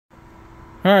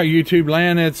All right, YouTube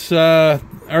land, it's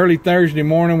early Thursday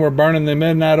morning. We're burning the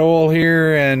midnight oil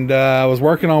here, and I was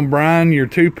working on Brian, your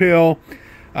 2-pill.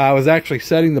 I was actually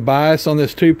setting the bias on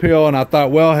this 2-pill, and I thought,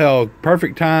 well, hell,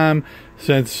 perfect time,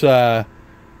 since as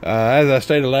I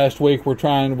stated last week, we are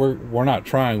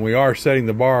setting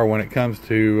the bar when it comes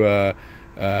to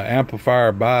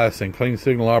amplifier bias and clean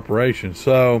signal operation.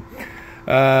 So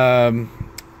setting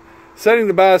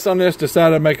the bias on this,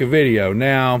 decided to make a video.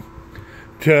 Now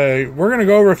we're going to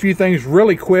go over a few things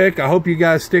really quick. I hope you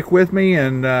guys stick with me,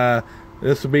 and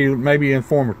this will be maybe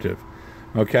informative,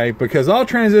 okay? Because all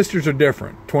transistors are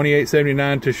different.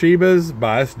 2879 Toshiba's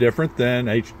bias different than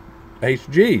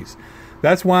HG's.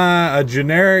 That's why a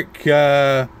generic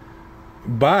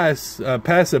bias,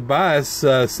 passive bias,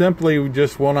 simply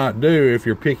just will not do if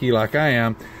you're picky like I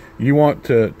am. You want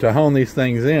to hone these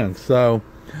things in. So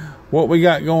what we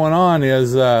got going on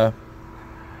is, and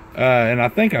I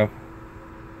think I've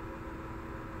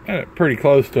got it pretty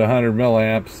close to 100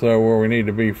 milliamps, so where we need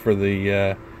to be for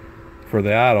the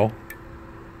idle.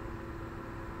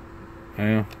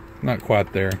 Well, not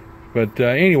quite there, but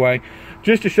anyway,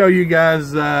 just to show you guys,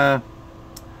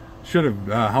 should have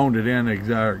honed it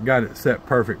in, got it set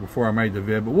perfect before I made the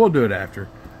vid, but we'll do it after.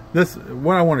 This,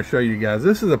 what I want to show you guys,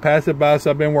 this is a passive bias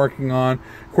I've been working on.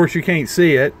 Of course, you can't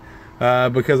see it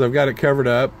because I've got it covered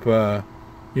up.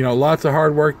 You know, lots of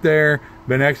hard work there.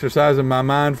 Been exercising my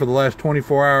mind for the last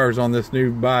 24 hours on this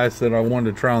new bias that I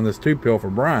wanted to try on this 2-pill for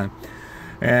Brian.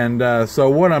 And so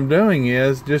what I'm doing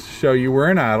is, just to show you,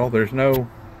 we're in idle. There's no,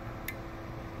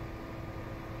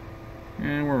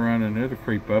 and we're running, it'll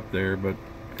creep up there, but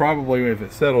probably if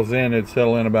it settles in, it'd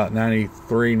settle in about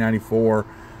 93, 94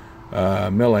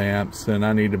 milliamps, and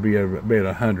I need to be at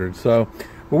 100. So,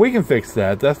 but we can fix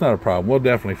that. That's not a problem. We'll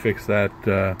definitely fix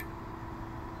that.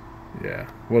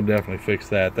 Yeah, we'll definitely fix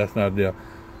that. That's not a deal.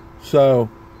 So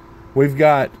we've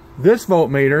got this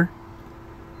voltmeter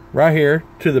right here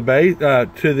to the base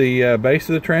base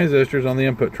of the transistors on the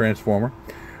input transformer.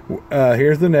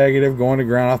 Here's the negative going to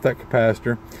ground off that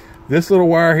capacitor. This little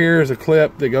wire here is a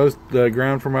clip that goes to the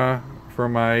ground for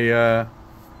my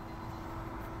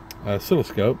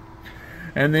oscilloscope.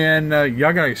 And then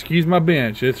y'all gotta excuse my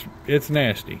bench. It's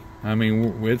nasty. I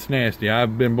mean, it's nasty.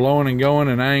 I've been blowing and going,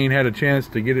 and I ain't had a chance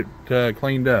to get it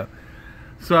cleaned up.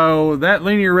 So that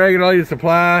linear regulated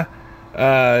supply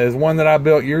is one that I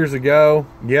built years ago.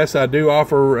 Yes, I do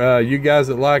offer you guys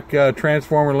that like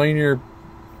transformer linear,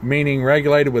 meaning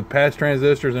regulated with patch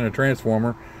transistors and a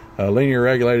transformer, linear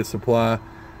regulated supply.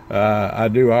 I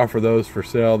do offer those for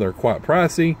sale. They're quite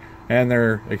pricey, and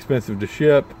they're expensive to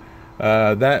ship.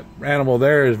 That animal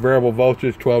there is variable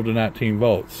voltage, 12 to 19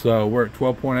 volts. So we're at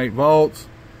 12.8 volts.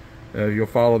 You'll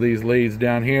follow these leads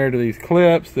down here to these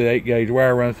clips. The 8-gauge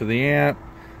wire runs to the amp,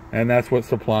 and that's what's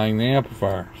supplying the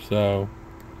amplifier. So,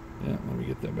 yeah, let me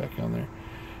get that back on there.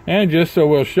 And just so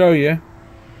we'll show you,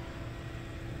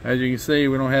 as you can see,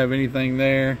 we don't have anything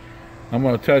there. I'm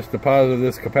going to touch the positive of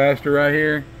this capacitor right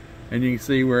here, and you can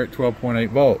see we're at 12.8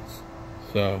 volts.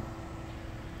 So,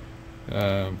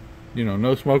 you know,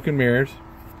 no smoke and mirrors.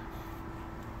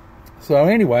 So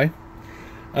anyway,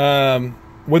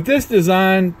 with this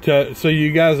design, so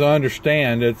you guys will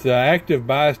understand, it's an active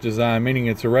bias design, meaning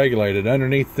it's a regulated.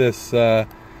 Underneath this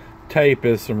tape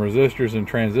is some resistors and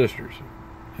transistors,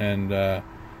 and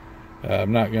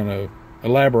I'm not going to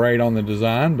elaborate on the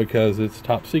design because it's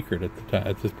top secret at the time,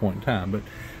 at this point in time. But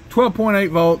 12.8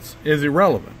 volts is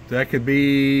irrelevant. That could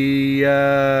be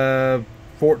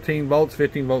 14 volts,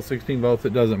 15 volts, 16 volts,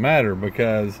 it doesn't matter,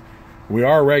 because we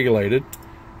are regulated,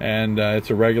 and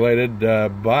it's a regulated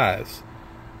bias.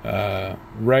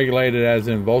 Regulated as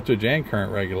in voltage and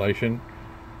current regulation,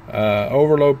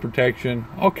 overload protection,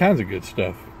 all kinds of good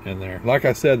stuff in there. Like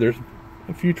I said, there's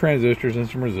a few transistors and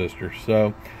some resistors.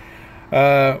 So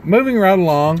moving right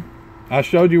along, I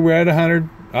showed you we're at 100.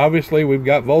 Obviously we've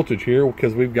got voltage here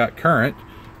because we've got current,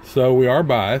 so we are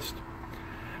biased.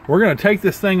 We're going to take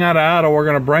this thing out of idle. We're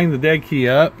going to bring the dead key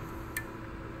up.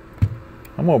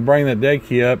 I'm going to bring that dead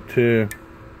key up to,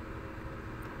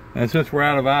 and since we're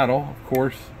out of idle, of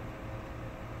course,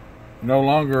 no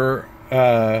longer,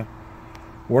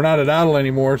 we're not at idle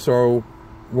anymore, so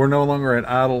we're no longer at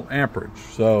idle amperage.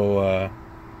 So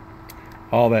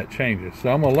all that changes.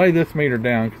 So I'm going to lay this meter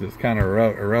down because it's kind of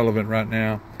irrelevant right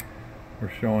now.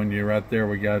 We're showing you right there,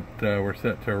 we got, we're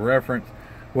set to a reference,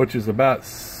 which is about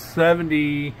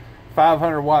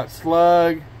 500 watt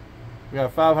slug. We got a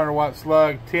 500 watt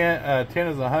slug. 10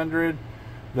 is 100.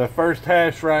 The first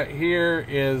hash right here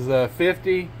is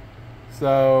 50.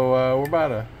 So we're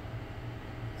about a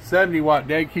 70 watt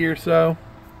dead key or so,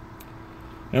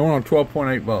 and we're on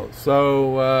 12.8 volts.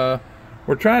 So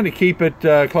We're trying to keep it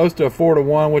close to a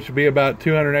 4-to-1, which would be about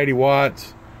 280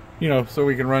 watts, you know, so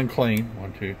we can run clean.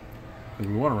 1, 2,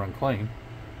 because we want to run clean.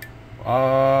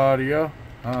 Audio.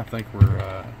 I think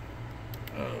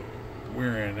we're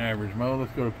in average mode.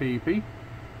 Let's go to PEP.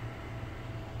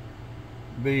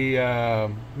 The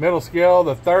middle scale,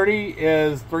 the 30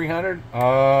 is 300.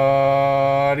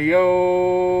 Audio.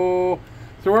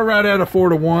 So we're right at a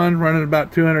 4-to-1, running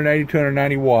about 280,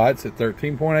 290 watts at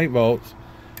 13.8 volts.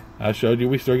 I showed you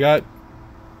we still got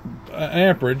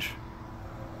amperage.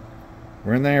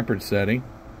 We're in the amperage setting.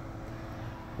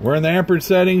 We're in the amperage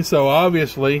setting, so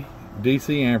obviously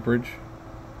DC amperage,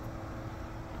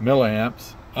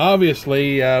 milliamps.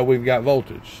 Obviously we've got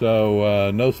voltage,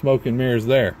 so no smoke and mirrors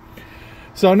there.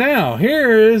 So now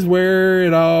here is where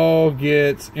it all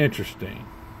gets interesting.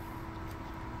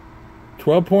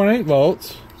 12.8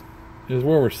 volts is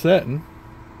where we're setting,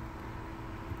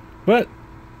 but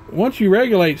once you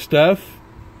regulate stuff,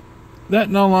 that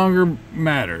no longer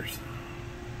matters.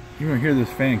 You're going to hear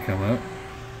this fan come up.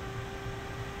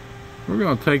 We're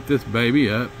going to take this baby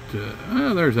up to,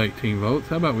 oh, there's 18 volts.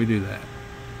 How about we do that?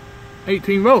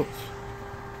 18 volts.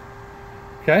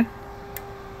 Okay.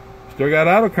 Still got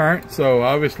auto current, so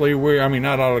obviously I mean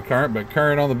not auto current, but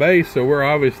current on the base, so we're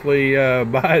obviously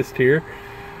biased here.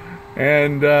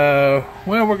 And well,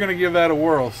 we're going to give that a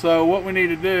whirl. So what we need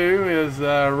to do is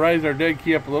raise our dead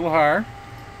key up a little higher.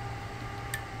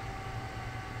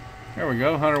 There we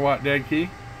go, 100 watt dead key.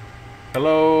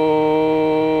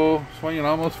 Hello, swinging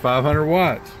almost 500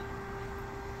 watts.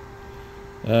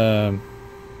 To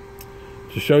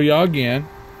show y'all again,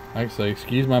 like I say,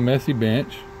 excuse my messy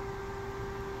bench.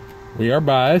 We are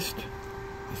biased.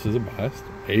 This is a biased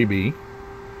AB.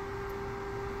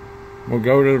 We'll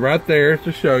go to right there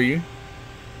to show you.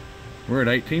 We're at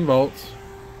 18 volts.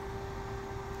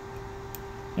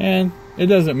 And it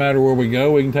doesn't matter where we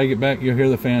go. We can take it back. You'll hear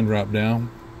the fan drop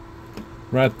down.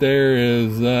 Right there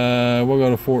is, we'll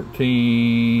go to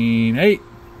 14.8.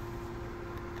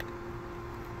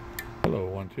 Hello,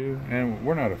 1, 2. And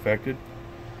we're not affected.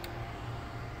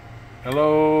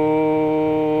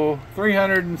 Hello,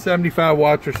 375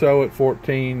 watts or so at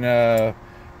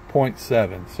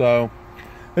 14.7. So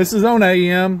this is on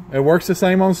AM. It works the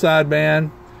same on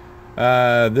sideband.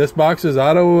 This box is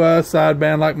auto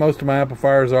sideband like most of my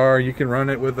amplifiers are. You can run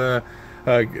it with a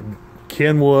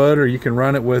Kenwood, or you can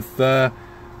run it with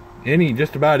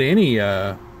just about any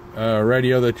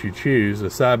radio that you choose, a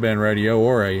sideband radio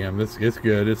or AM. It's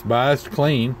good. It's biased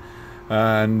clean,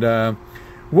 and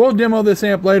we'll demo this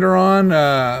amp later on.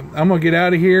 I'm gonna get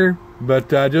out of here,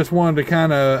 but I just wanted to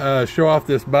kind of show off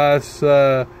this bias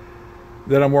that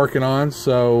I'm working on.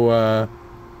 So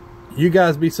you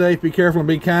guys be safe, be careful, and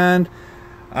be kind.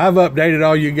 I've updated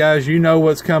all you guys. You know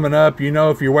what's coming up. You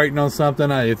know if you're waiting on something,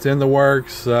 it's in the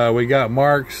works. We got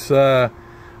Mark's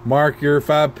Mark your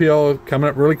 5-pill coming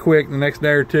up really quick in the next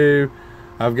day or two.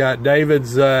 I've got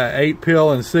David's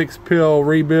 8-pill and 6-pill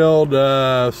rebuild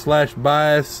slash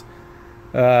bias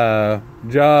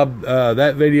job.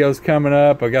 That video's coming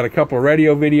up. I got a couple of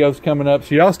radio videos coming up,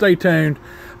 so y'all stay tuned.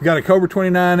 I've got a Cobra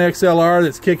 29 XLR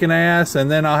that's kicking ass, and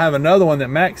then I'll have another one that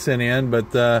Max sent in,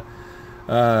 but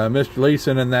Mr. Lee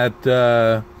sent in that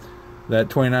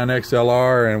 29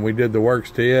 XLR, and we did the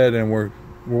works to it, and we're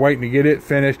waiting to get it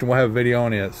finished, and we'll have a video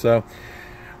on it. So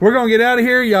we're gonna get out of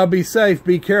here. Y'all be safe,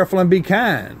 be careful, and be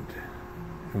kind,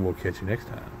 and we'll catch you next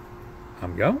time.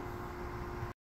 I'm going.